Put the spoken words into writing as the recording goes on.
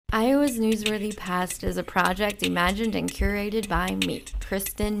Iowa's Newsworthy Past is a project imagined and curated by me,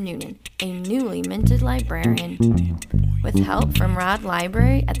 Kristen Noonan, a newly minted librarian. With help from Rod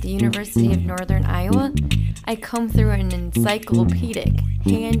Library at the University of Northern Iowa, I comb through an encyclopedic,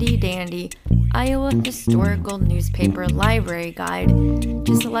 handy-dandy Iowa historical newspaper library guide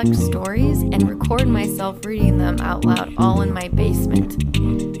to select stories and record myself reading them out loud all in my basement.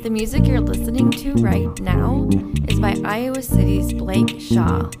 The music you're listening to right now is by Iowa City's Blake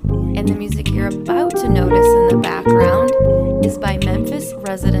Shaw, and the music you're about to notice in the background is by Memphis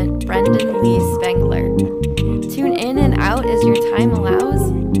resident Brendan Lee Spengler. Tune in and out as your time allows,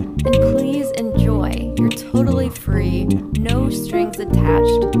 and please enjoy your totally free, no strings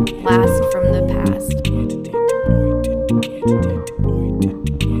attached blast from the past.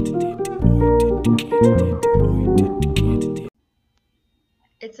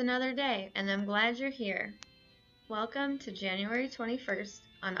 It's another day, and I'm glad you're here. Welcome to January 21st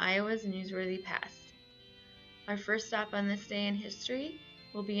on Iowa's Newsworthy Past. Our first stop on this day in history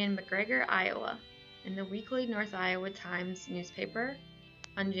will be in McGregor, Iowa, in the weekly North Iowa Times newspaper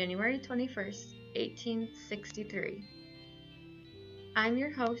on January 21st, 1863. I'm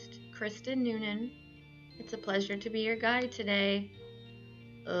your host, Kristen Noonan. It's a pleasure to be your guide today.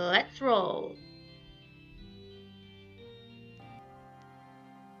 Let's roll!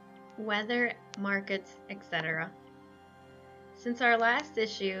 Weather, markets, etc. Since our last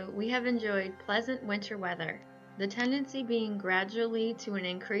issue, we have enjoyed pleasant winter weather, the tendency being gradually to an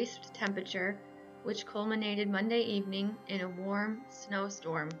increased temperature, which culminated Monday evening in a warm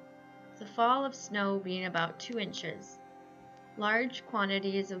snowstorm, the fall of snow being about 2 inches. Large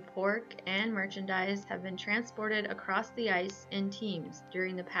quantities of pork and merchandise have been transported across the ice in teams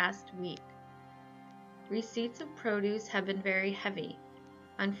during the past week. Receipts of produce have been very heavy.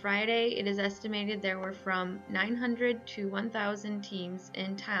 On Friday, it is estimated there were from 900 to 1,000 teams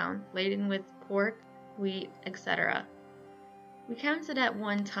in town laden with pork, wheat, etc. We counted at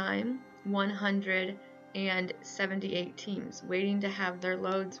one time 178 teams waiting to have their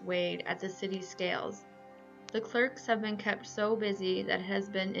loads weighed at the city scales. The clerks have been kept so busy that it has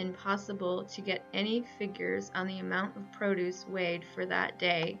been impossible to get any figures on the amount of produce weighed for that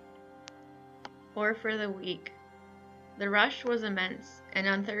day or for the week. The rush was immense, and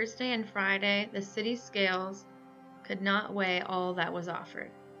on Thursday and Friday the city scales could not weigh all that was offered.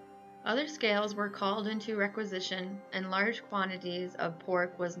 Other scales were called into requisition, and large quantities of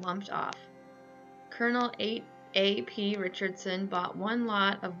pork was lumped off. Colonel A.P. Richardson bought one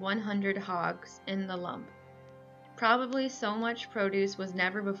lot of 100 hogs in the lump. Probably so much produce was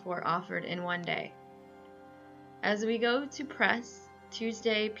never before offered in one day. As we go to press,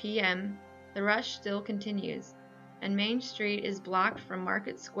 Tuesday p.m., the rush still continues, and Main Street is blocked from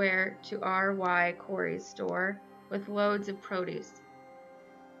Market Square to R.Y. Corey's store with loads of produce.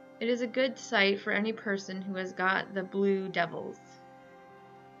 It is a good sight for any person who has got the Blue Devils.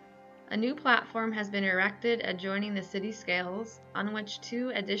 A new platform has been erected adjoining the city scales, on which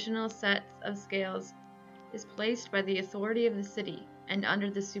 2 additional sets of scales is placed by the authority of the city and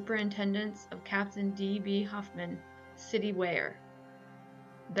under the superintendence of Captain D.B. Huffman, city weigher.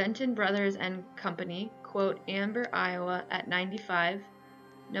 Benton Brothers and Company, quote Amber, Iowa at 95,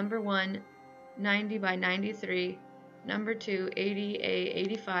 number 1, 90 by 93, number 2, 80A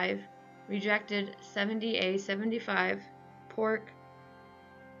 85, rejected 70A 75, pork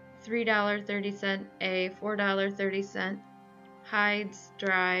 $3.30 A, $4.30, hides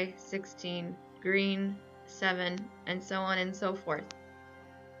dry 16, green 7, and so on and so forth.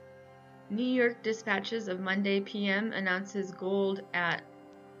 New York Dispatches of Monday p.m. announces gold at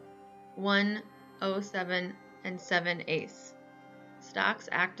 107 7/8. Stocks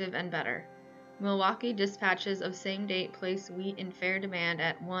active and better. Milwaukee Dispatches of same date place wheat in fair demand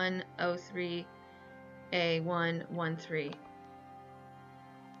at 103 113.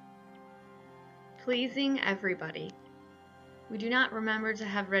 Pleasing everybody. We do not remember to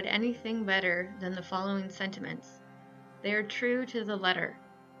have read anything better than the following sentiments. They are true to the letter.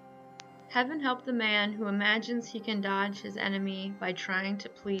 Heaven help the man who imagines he can dodge his enemy by trying to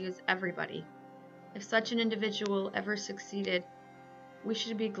please everybody. If such an individual ever succeeded, we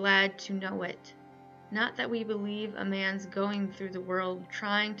should be glad to know it. Not that we believe a man's going through the world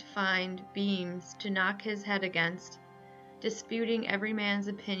trying to find beams to knock his head against, disputing every man's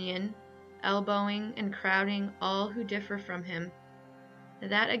opinion, elbowing and crowding all who differ from him.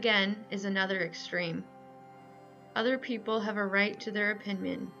 That again is another extreme. Other people have a right to their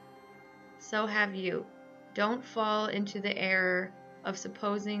opinion. So have you. Don't fall into the error of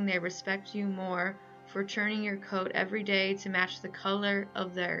supposing they respect you more for turning your coat every day to match the color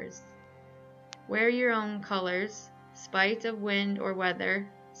of theirs. Wear your own colors, spite of wind or weather,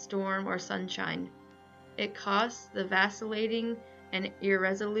 storm, or sunshine. It costs the vacillating and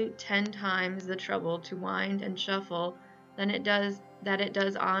irresolute 10 times the trouble to wind and shuffle than it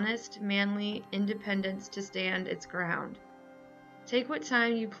does honest, manly independence to stand its ground. Take what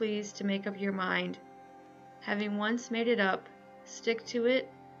time you please to make up your mind. Having once made it up, stick to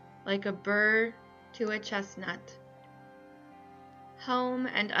it like a burr to a chestnut. Home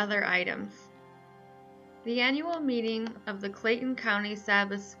and other items. The annual meeting of the Clayton County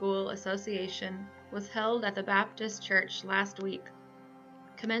Sabbath School Association was held at the Baptist Church last week,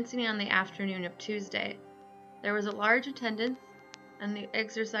 commencing on the afternoon of Tuesday. There was a large attendance, and the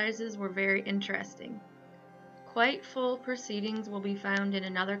exercises were very interesting. Quite full proceedings will be found in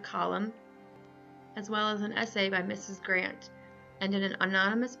another column, as well as an essay by Mrs. Grant, and in an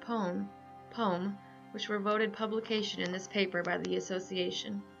anonymous poem, which were voted publication in this paper by the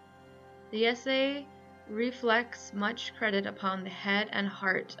association. The essay reflects much credit upon the head and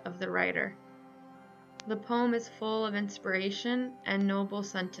heart of the writer. The poem is full of inspiration and noble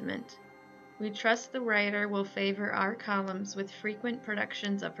sentiment. We trust the writer will favor our columns with frequent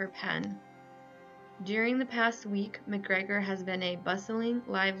productions of her pen. During the past week, McGregor has been a bustling,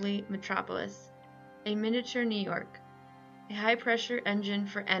 lively metropolis, a miniature New York, a high-pressure engine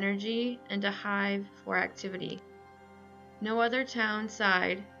for energy and a hive for activity. No other town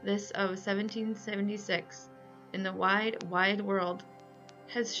side this of 1776 in the wide, wide world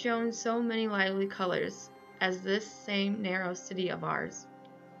has shown so many lively colors as this same narrow city of ours.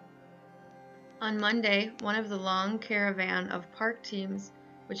 On Monday, one of the long caravan of park teams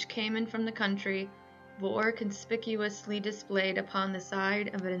which came in from the country bore conspicuously displayed upon the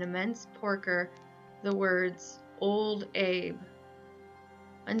side of an immense porker the words, "Old Abe."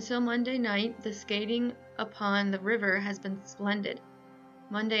 Until Monday night, the skating upon the river has been splendid.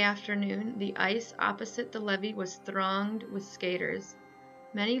 Monday afternoon, the ice opposite the levee was thronged with skaters.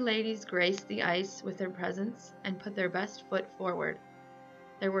 Many ladies graced the ice with their presence and put their best foot forward.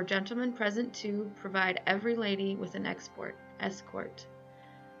 There were gentlemen present to provide every lady with an escort.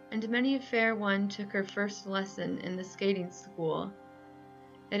 And many a fair one took her first lesson in the skating school.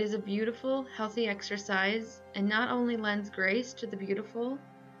 It is a beautiful, healthy exercise, and not only lends grace to the beautiful,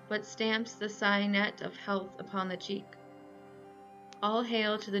 but stamps the signet of health upon the cheek. All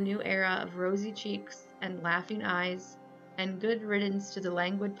hail to the new era of rosy cheeks and laughing eyes, and good riddance to the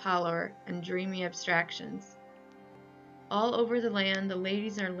languid pallor and dreamy abstractions. All over the land the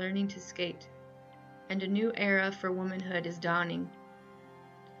ladies are learning to skate, and a new era for womanhood is dawning.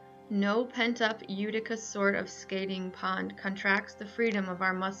 No pent-up Utica sort of skating pond contracts the freedom of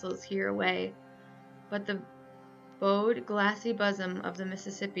our muscles here away, but the bowed, glassy bosom of the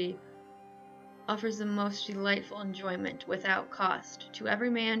Mississippi offers the most delightful enjoyment without cost to every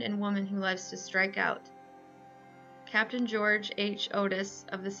man and woman who loves to strike out. Captain George H. Otis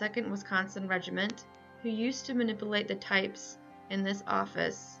of the 2nd Wisconsin Regiment, who used to manipulate the types in this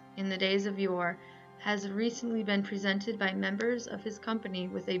office in the days of yore, has recently been presented by members of his company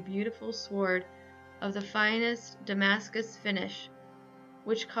with a beautiful sword of the finest Damascus finish,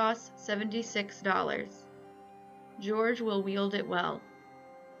 which costs $76. George will wield it well.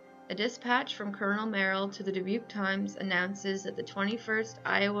 A dispatch from Colonel Merrill to the Dubuque Times announces that the 21st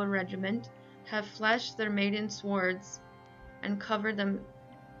Iowa Regiment have fleshed their maiden swords and covered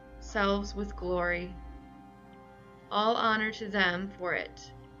themselves with glory. All honor to them for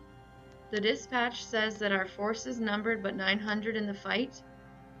it. The dispatch says that our forces numbered but 900 in the fight,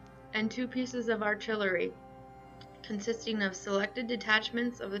 and 2 pieces of artillery, consisting of selected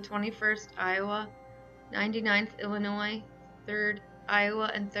detachments of the 21st Iowa, 99th Illinois, 3rd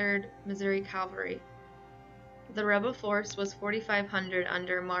Iowa, and 3rd Missouri Cavalry. The rebel force was 4,500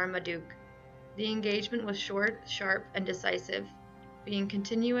 under Marmaduke. The engagement was short, sharp, and decisive, being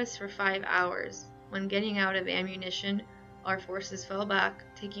continuous for 5 hours. When getting out of ammunition, our forces fell back,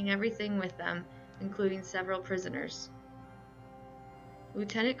 taking everything with them, including several prisoners.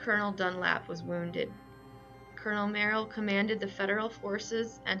 Lieutenant Colonel Dunlap was wounded. Colonel Merrill commanded the Federal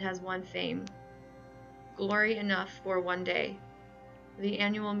forces and has won fame. Glory enough for one day. The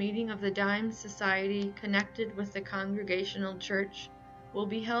annual meeting of the Dime Society, connected with the Congregational Church, will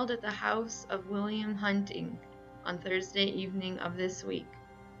be held at the house of William Hunting on Thursday evening of this week.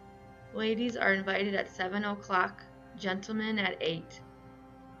 Ladies are invited at 7 o'clock, gentlemen at 8.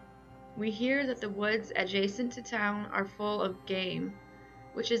 We hear that the woods adjacent to town are full of game,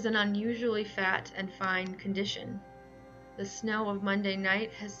 which is an unusually fat and fine condition. The snow of Monday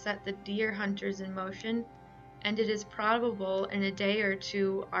night has set the deer hunters in motion, and it is probable in a day or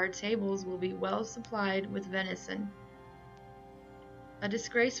two our tables will be well supplied with venison. A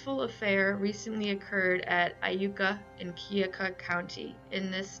disgraceful affair recently occurred at Iuka in Keokuk County in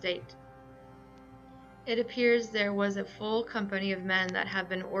this state. It appears there was a full company of men that have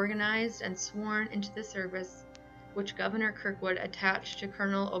been organized and sworn into the service, which Governor Kirkwood attached to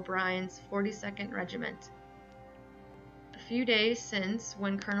Colonel O'Brien's 42nd Regiment. A few days since,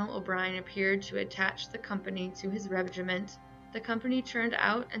 when Colonel O'Brien appeared to attach the company to his regiment, the company turned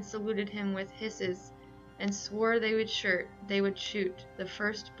out and saluted him with hisses, and swore they would shoot the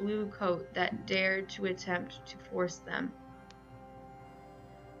first blue coat that dared to attempt to force them.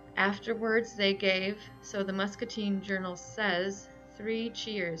 Afterwards they gave, so the Muscatine Journal says, 3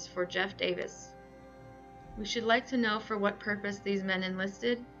 cheers for Jeff Davis. We should like to know for what purpose these men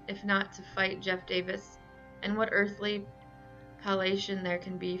enlisted, if not to fight Jeff Davis, and what earthly palliation there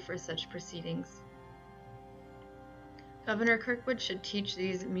can be for such proceedings. Governor Kirkwood should teach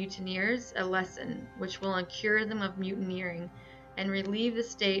these mutineers a lesson which will cure them of mutineering and relieve the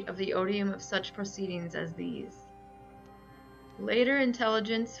state of the odium of such proceedings as these. Later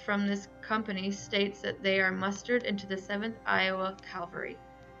intelligence from this company states that they are mustered into the 7th Iowa Cavalry.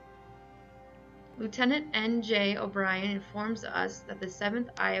 Lieutenant N.J. O'Brien informs us that the 7th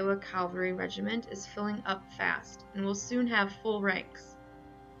Iowa Cavalry Regiment is filling up fast and will soon have full ranks.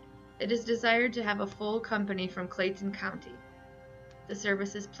 It is desired to have a full company from Clayton County. The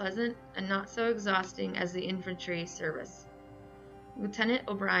service is pleasant and not so exhausting as the infantry service. Lieutenant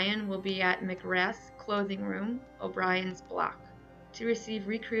O'Brien will be at McRath's clothing room, O'Brien's Block, to receive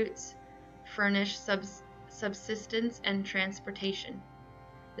recruits, furnish subsistence and transportation.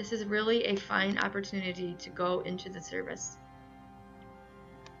 This is really a fine opportunity to go into the service.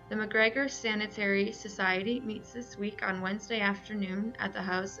 The McGregor Sanitary Society meets this week on Wednesday afternoon at the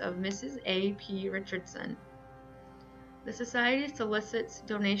house of Mrs. A. P. Richardson. The society solicits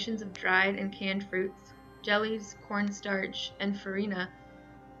donations of dried and canned fruits, jellies, cornstarch, and farina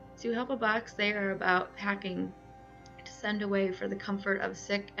to help a box they are about packing to send away for the comfort of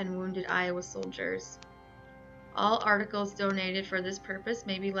sick and wounded Iowa soldiers. All articles donated for this purpose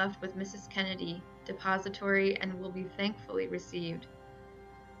may be left with Mrs. Kennedy, depository, and will be thankfully received.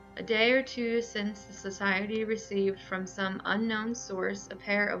 A day or two since, the society received from some unknown source a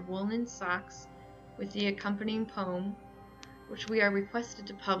pair of woolen socks with the accompanying poem, which we are requested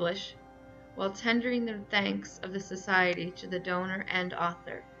to publish, while tendering the thanks of the society to the donor and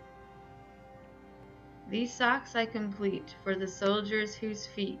author. These socks I complete for the soldiers whose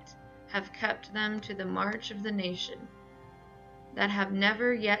feet have kept them to the march of the nation, that have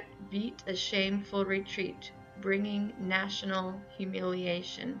never yet beat a shameful retreat, bringing national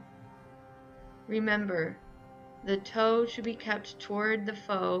humiliation. Remember, the toe to be kept toward the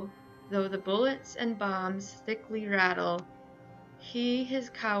foe, though the bullets and bombs thickly rattle. He his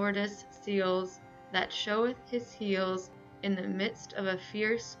cowardice seals, that showeth his heels in the midst of a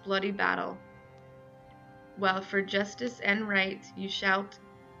fierce bloody battle. While for justice and right you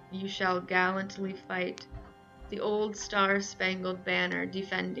shall gallantly fight, the old star-spangled banner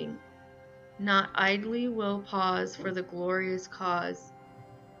defending. Not idly will pause for the glorious cause.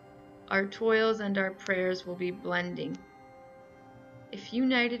 Our toils and our prayers will be blending. If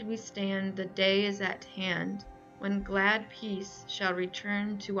united we stand, the day is at hand, when glad peace shall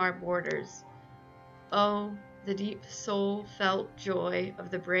return to our borders. Oh, the deep soul-felt joy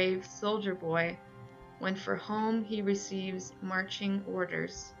of the brave soldier boy, when for home he receives marching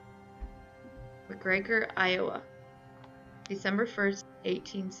orders. McGregor, Iowa, December 1st,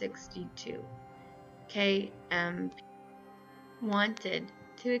 1862. K.M. Wanted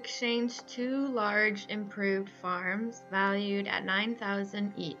to exchange 2 large improved farms valued at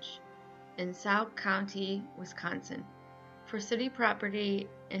 $9,000 each in Sauk County, Wisconsin, for city property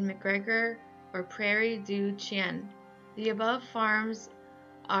in McGregor or Prairie du Chien. The above farms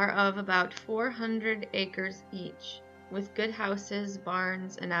are of about 400 acres each, with good houses,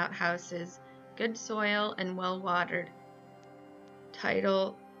 barns, and outhouses, good soil, and well watered.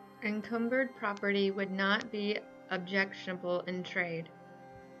 Title: encumbered property would not be objectionable in trade.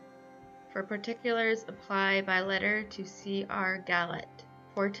 For particulars, apply by letter to C.R. Gallet,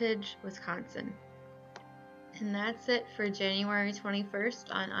 Portage, Wisconsin. And that's it for January 21st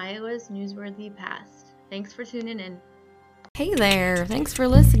on Iowa's Newsworthy Past. Thanks for tuning in. Hey there, thanks for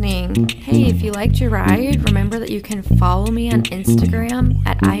listening. Hey, if you liked your ride, remember that you can follow me on Instagram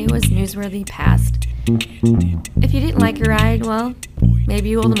at Iowa's Newsworthy Past. If you didn't like your ride, well, maybe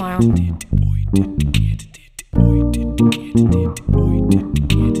you will tomorrow.